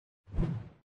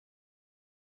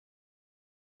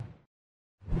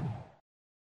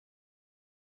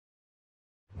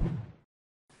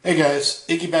Hey guys,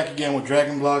 Iggy back again with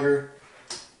Dragon Blogger.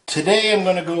 Today I'm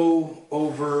going to go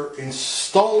over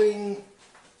installing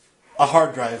a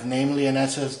hard drive, namely an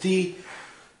SSD,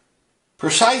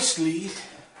 precisely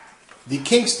the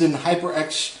Kingston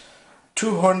HyperX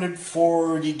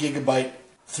 240 gigabyte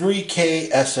 3K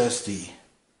SSD.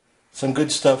 Some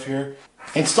good stuff here.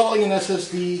 Installing an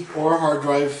SSD or a hard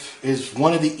drive is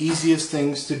one of the easiest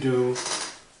things to do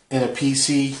in a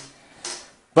PC,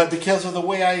 but because of the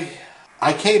way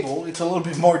I cable, it's a little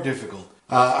bit more difficult.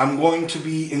 I'm going to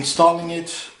be installing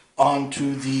it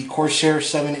onto the Corsair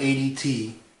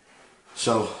 780T.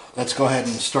 So let's go ahead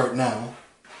and start now.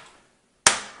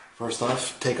 First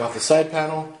off, take off the side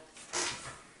panel.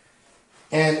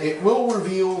 And it will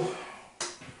reveal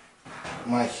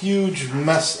my huge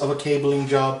mess of a cabling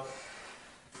job.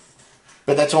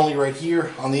 But that's only right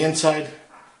here on the inside.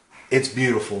 It's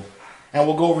beautiful. And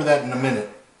we'll go over that in a minute.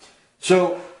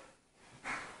 So,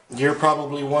 you're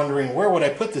probably wondering, where would I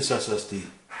put this SSD?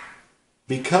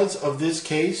 Because of this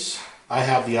case, I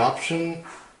have the option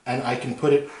and I can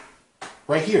put it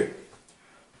right here.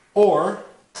 Or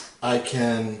I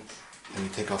can, let me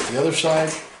take off the other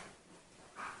side.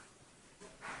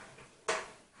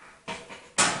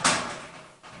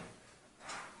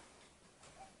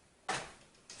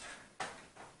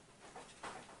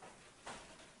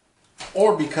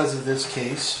 Or because of this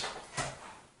case,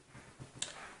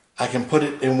 I can put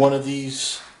it in one of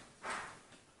these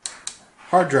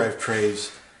hard drive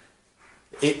trays.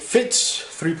 It fits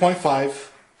 3.5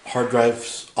 hard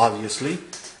drives, obviously,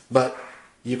 but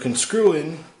you can screw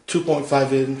in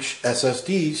 2.5-inch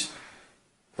SSDs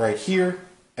right here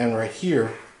and right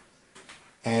here.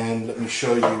 And let me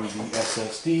show you the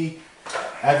SSD.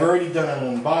 I've already done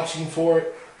an unboxing for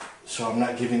it, so I'm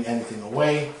not giving anything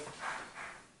away.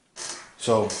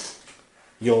 So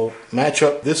you'll match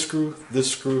up this screw,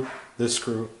 this screw, this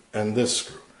screw, and this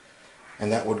screw.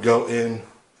 And that would go in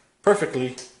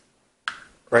perfectly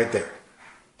right there.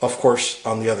 Of course,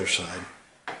 on the other side.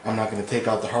 I'm not going to take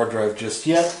out the hard drive just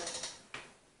yet.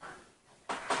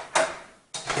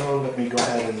 So let me go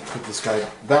ahead and put this guy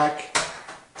back.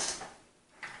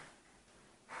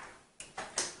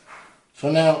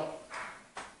 So now,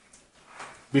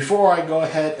 before I go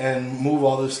ahead and move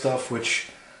all this stuff, which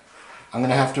I'm going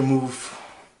to have to move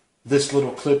this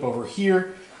little clip over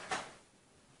here.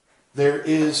 There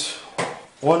is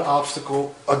one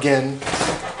obstacle, again,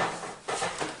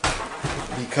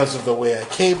 because of the way I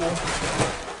cable.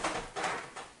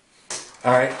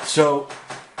 Alright, so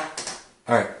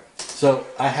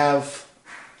I have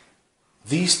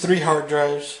these 3 hard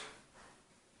drives,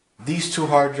 these 2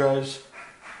 hard drives,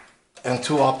 and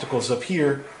 2 opticals up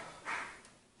here,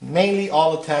 mainly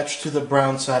all attached to the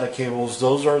brown SATA cables.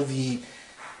 Those are the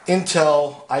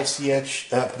Intel ICH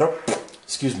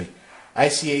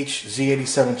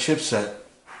Z87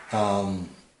 chipset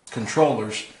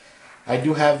controllers. I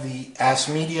do have the AS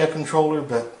Media controller,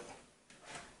 but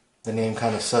the name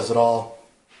kind of says it all.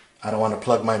 I don't want to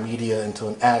plug my media into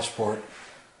an AS port.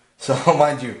 So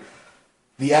mind you,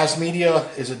 the AS Media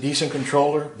is a decent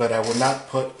controller, but I will not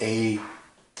put a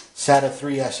SATA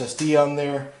 3 SSD on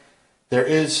there. There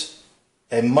is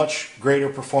a much greater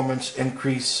performance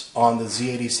increase on the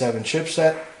Z87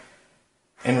 chipset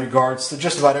in regards to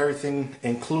just about everything,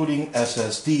 including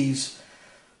SSDs.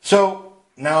 So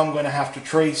now I'm going to have to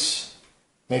trace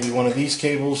maybe one of these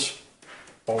cables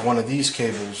or one of these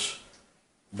cables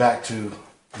back to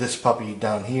this puppy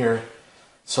down here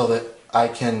so that I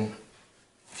can,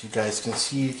 if you guys can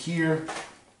see it here,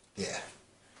 yeah.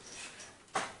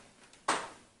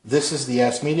 This is the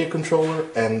AS Media controller,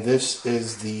 and this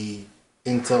is the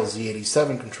Intel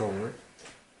Z87 controller.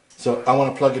 So I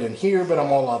want to plug it in here, but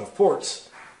I'm all out of ports.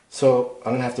 So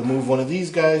I'm going to have to move one of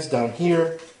these guys down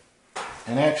here.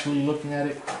 And actually looking at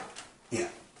it, yeah,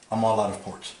 I'm all out of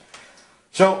ports.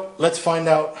 So let's find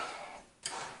out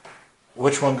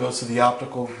which one goes to the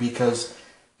optical, because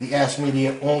the AS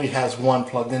Media only has one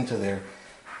plugged into there.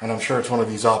 And I'm sure it's one of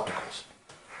these opticals.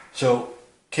 So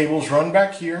cables run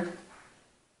back here,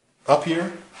 up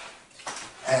here,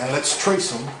 and let's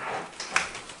trace them.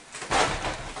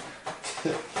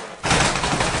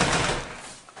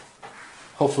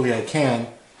 Hopefully I can.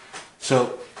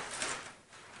 So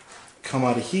come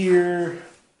out of here,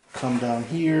 come down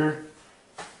here,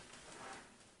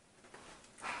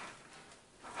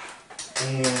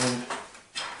 and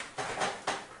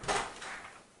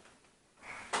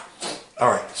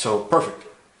alright, so perfect.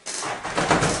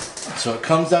 So it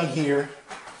comes down here.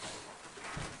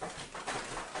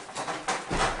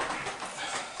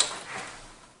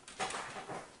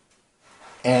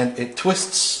 And it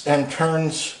twists and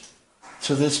turns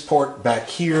to this port back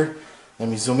here. Let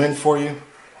me zoom in for you.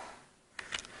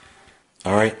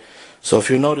 So if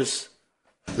you notice,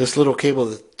 this little cable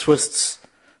that twists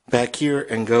back here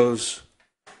and goes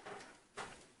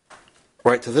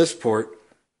right to this port,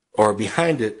 or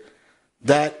behind it,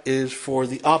 that is for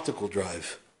the optical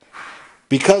drive.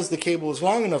 Because the cable is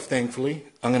long enough, thankfully,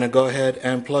 I'm going to go ahead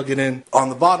and plug it in on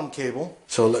the bottom cable.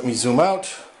 So let me zoom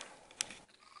out.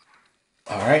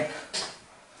 Alright,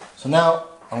 so now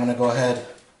I'm going to go ahead,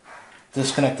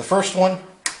 disconnect the first one,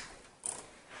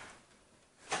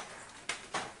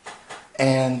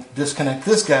 and disconnect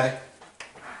this guy,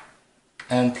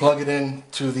 and plug it in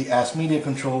to the AS Media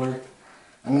controller.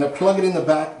 I'm going to plug it in the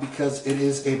back because it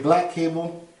is a black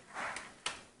cable.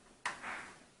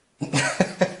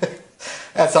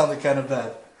 That sounded kind of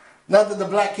bad. Not that the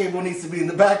black cable needs to be in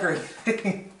the back or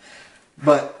anything,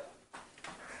 but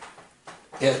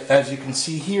as you can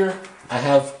see here, I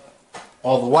have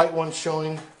all the white ones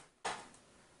showing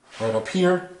right up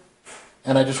here,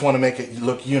 and I just want to make it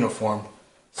look uniform.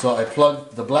 So I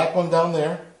plug the black one down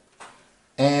there,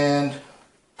 and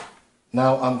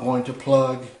now I'm going to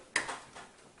plug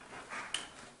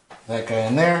that guy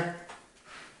in there,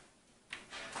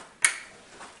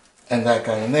 and that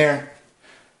guy in there.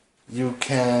 You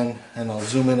can, and I'll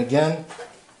zoom in again.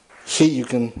 See, you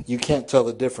can't tell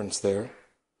the difference there.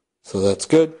 So that's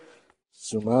good.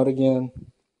 Zoom out again.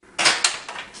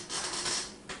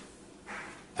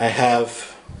 I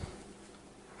have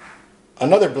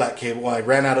another black cable. I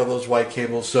ran out of those white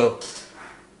cables, so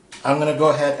I'm going to go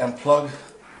ahead and plug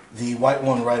the white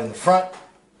one right in the front.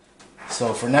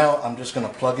 So for now, I'm just going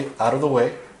to plug it out of the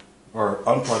way, or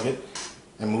unplug it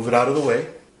and move it out of the way.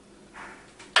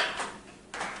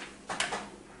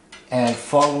 And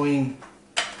following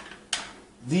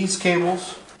these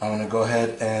cables, I'm going to go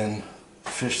ahead and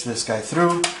fish this guy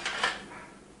through.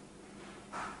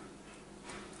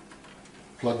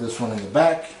 Plug this one in the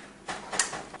back,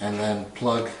 and then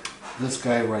plug this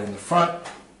guy right in the front.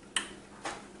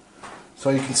 So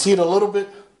you can see it a little bit,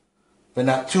 but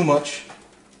not too much.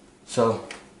 So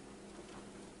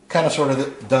kind of sort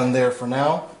of done there for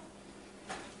now.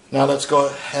 Now let's go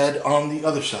ahead on the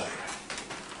other side.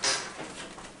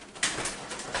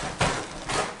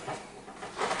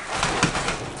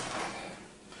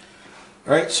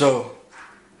 Alright, so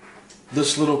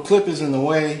this little clip is in the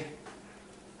way,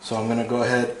 so I'm going to go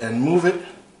ahead and move it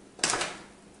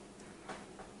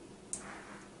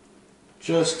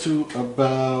just to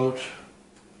about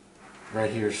right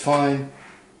here is fine.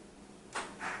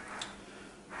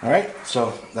 Alright,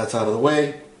 so that's out of the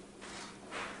way.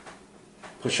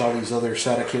 Push all these other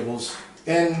SATA cables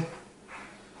in,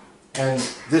 and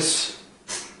this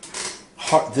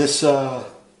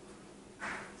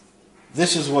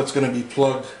is what's going to be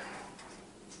plugged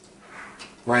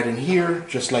right in here,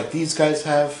 just like these guys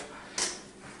have.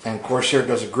 And Corsair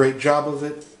does a great job of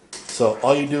it. So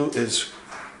all you do is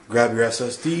grab your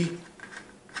SSD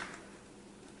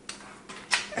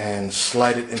and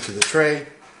slide it into the tray.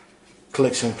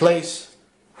 Clicks in place,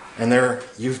 and there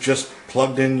you've just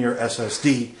plugged in your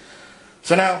SSD.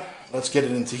 So now let's get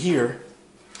it into here.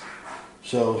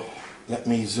 So let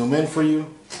me zoom in for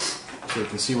you so you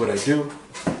can see what I do.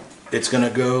 It's going to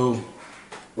go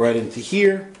right into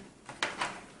here.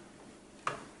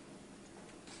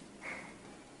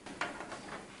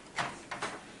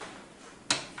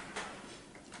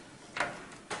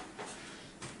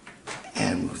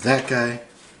 And move that guy.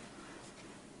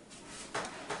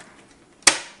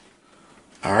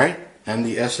 Alright, and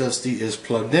the SSD is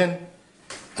plugged in.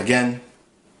 Again,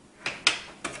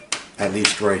 at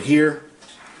least right here.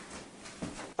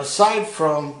 Aside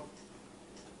from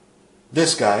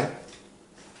this guy,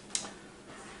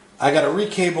 I got to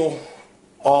recable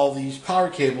all these power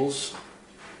cables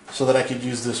so that I could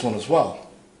use this one as well.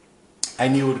 I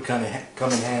knew it would kind of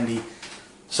come in handy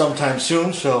sometime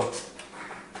soon, so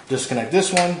disconnect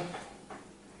this one,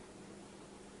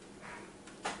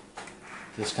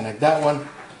 disconnect that one.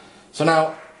 So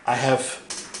now I have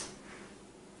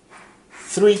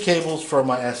 3 cables for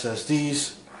my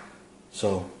SSDs,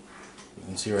 so you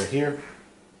can see right here,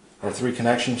 or 3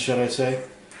 connections, should I say.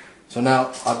 So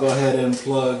now I'll go ahead and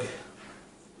plug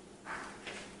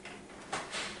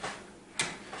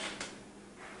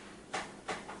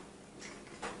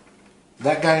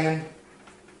that guy in.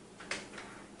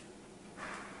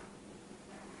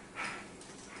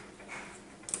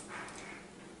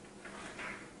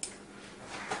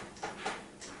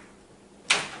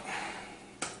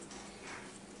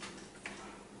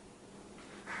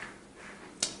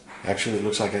 Actually, it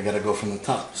looks like I gotta go from the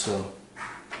top, so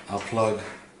I'll plug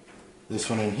this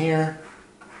one in here.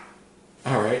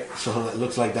 Alright, so it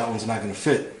looks like that one's not gonna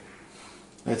fit.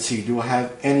 Let's see, do I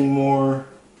have any more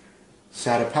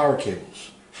SATA power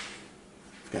cables?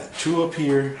 Got 2 up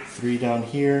here, 3 down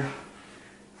here,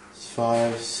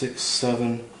 5, 6,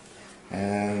 7,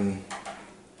 and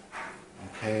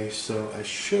okay, so I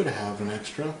should have an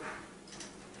extra.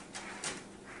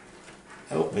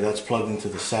 Oh, but that's plugged into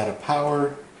the SATA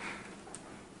power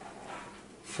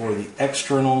for the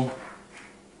external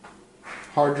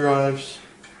hard drives.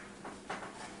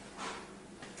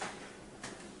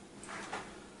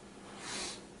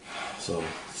 So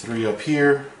 3 up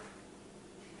here,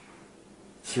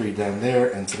 3 down there,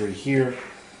 and 3 here.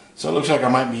 So it looks like I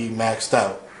might be maxed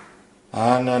out.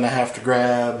 I'm gonna have to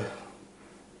grab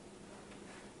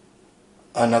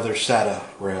another SATA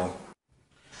rail.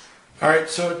 Alright,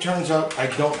 so it turns out I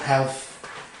don't have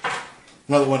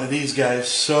another one of these guys,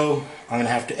 so I'm gonna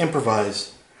have to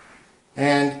improvise.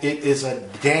 And it is a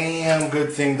damn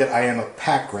good thing that I am a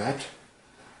pack rat.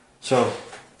 So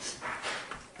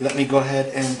let me go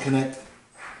ahead and connect.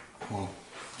 Well,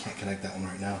 can't connect that one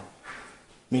right now.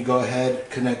 Let me go ahead,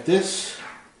 connect this,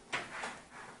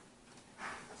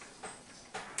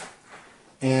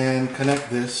 and connect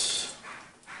this.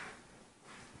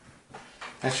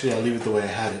 Actually, I'll leave it the way I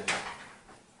had it.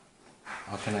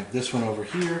 I'll connect this one over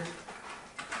here.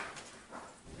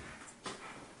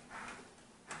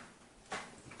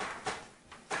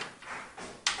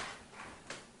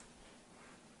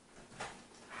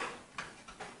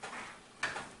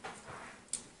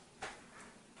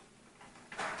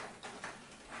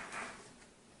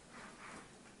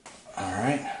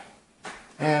 Alright,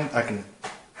 and I can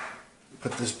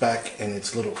put this back in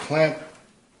its little clamp.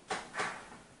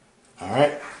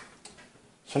 Alright,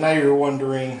 so now you're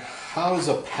wondering, how is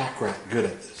a pack rat good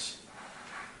at this?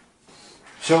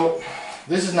 So,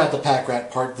 this is not the pack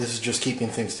rat part, this is just keeping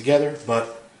things together,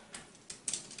 but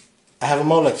I have a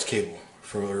Molex cable.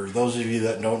 For those of you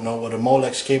that don't know what a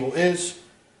Molex cable is,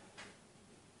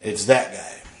 it's that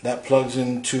guy. That plugs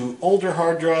into older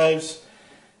hard drives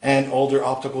and older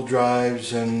optical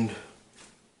drives and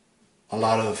a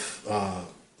lot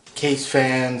of case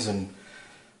fans and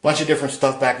a bunch of different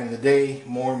stuff back in the day.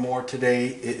 More and more today,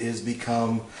 it has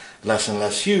become less and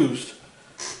less used,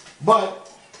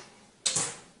 but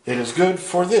it is good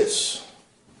for this.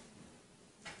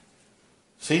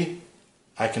 See,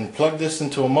 I can plug this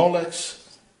into a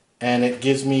Molex and it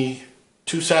gives me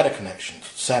 2 SATA connections,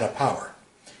 SATA power.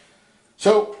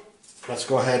 So let's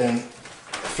go ahead and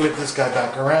flip this guy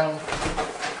back around.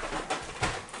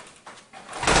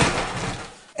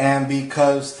 And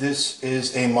because this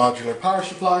is a modular power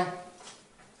supply,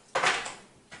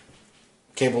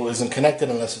 cable isn't connected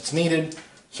unless it's needed,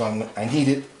 so I need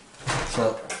it.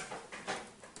 So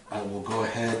I will go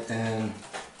ahead and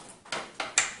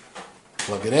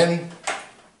plug it in,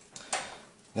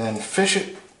 then fish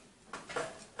it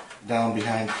down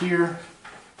behind here.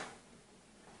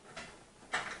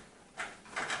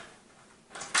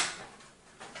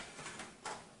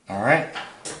 Alright,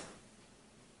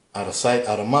 out of sight,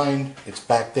 out of mind, it's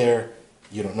back there,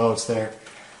 you don't know it's there.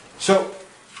 So,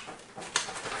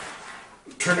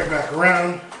 turn it back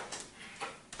around.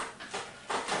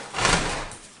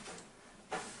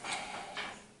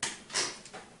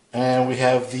 And we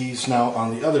have these now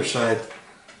on the other side.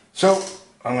 So,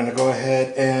 I'm going to go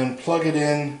ahead and plug it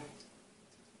in.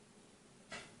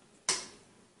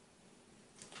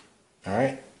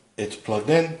 Alright, it's plugged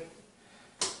in.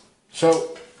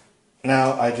 So,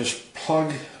 now I just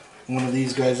plug one of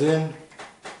these guys in.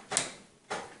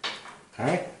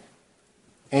 Alright.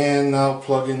 And now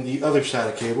plug in the other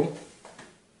SATA cable.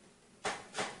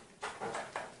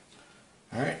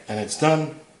 Alright, and it's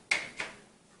done.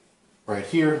 Right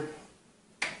here.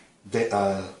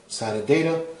 SATA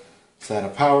data,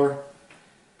 SATA power.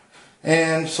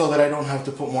 And so that I don't have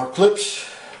to put more clips,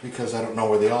 because I don't know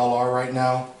where they all are right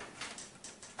now,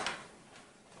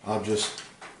 I'll just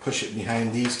push it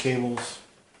behind these cables.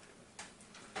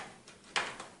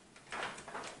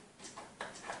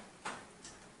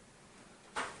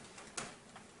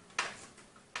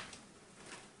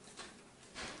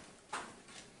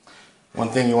 One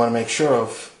thing you want to make sure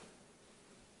of,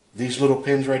 these little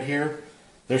pins right here,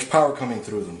 there's power coming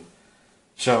through them.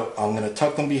 So I'm going to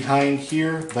tuck them behind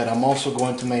here, but I'm also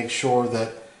going to make sure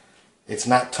that it's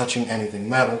not touching anything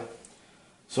metal.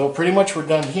 So pretty much we're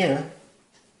done here.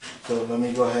 So let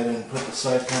me go ahead and put the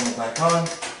side panel back on.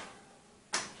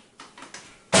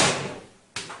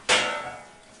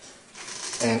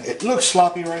 And it looks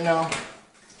sloppy right now,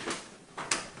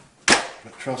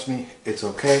 but trust me, it's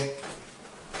okay.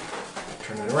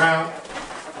 Turn it around.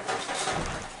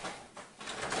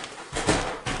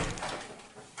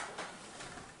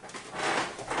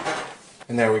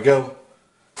 And there we go.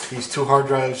 These 2 hard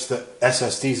drives, the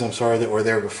SSDs, I'm sorry, that were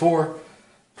there before,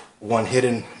 one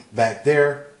hidden back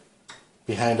there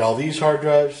behind all these hard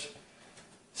drives.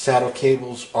 SATA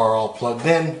cables are all plugged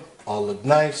in, all look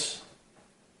nice.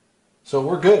 So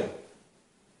we're good.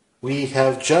 We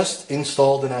have just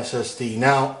installed an SSD.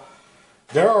 Now,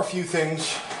 there are a few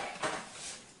things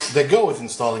that go with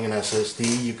installing an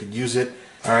SSD. You could use it.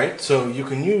 Alright, so you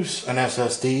can use an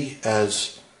SSD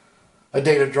as a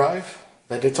data drive.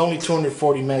 That it's only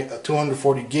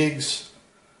 240 gigs.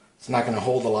 It's not going to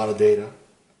hold a lot of data.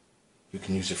 You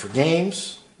can use it for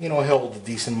games. You know, hold a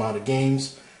decent amount of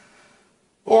games.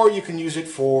 Or you can use it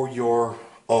for your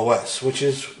OS, which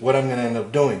is what I'm going to end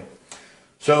up doing.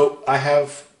 So I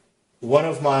have one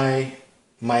of my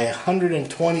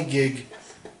 120 gig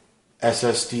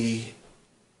SSD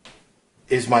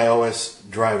is my OS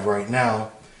drive right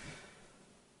now.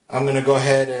 I'm going to go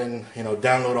ahead and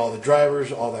download all the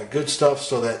drivers, all that good stuff,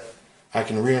 so that I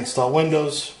can reinstall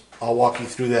Windows. I'll walk you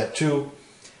through that too.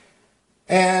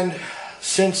 And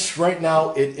since right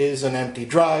now it is an empty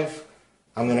drive,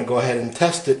 I'm going to go ahead and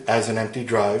test it as an empty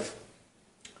drive.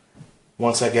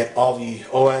 Once I get all the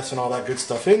OS and all that good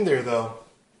stuff in there though,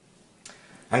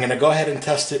 I'm going to go ahead and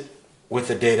test it with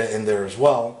the data in there as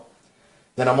well.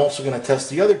 Then I'm also going to test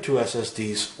the other two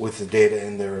SSDs with the data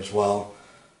in there as well,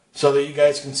 so that you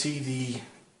guys can see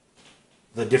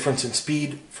the difference in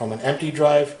speed from an empty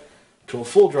drive to a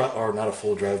full drive, or not a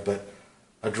full drive, but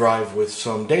a drive with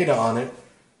some data on it,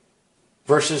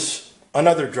 versus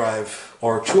another drive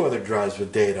or two other drives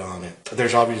with data on it.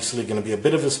 There's obviously going to be a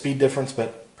bit of a speed difference,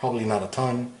 but probably not a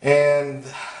ton. And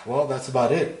well, that's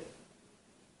about it.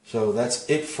 So that's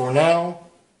it for now,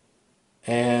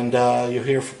 and you'll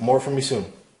hear more from me soon.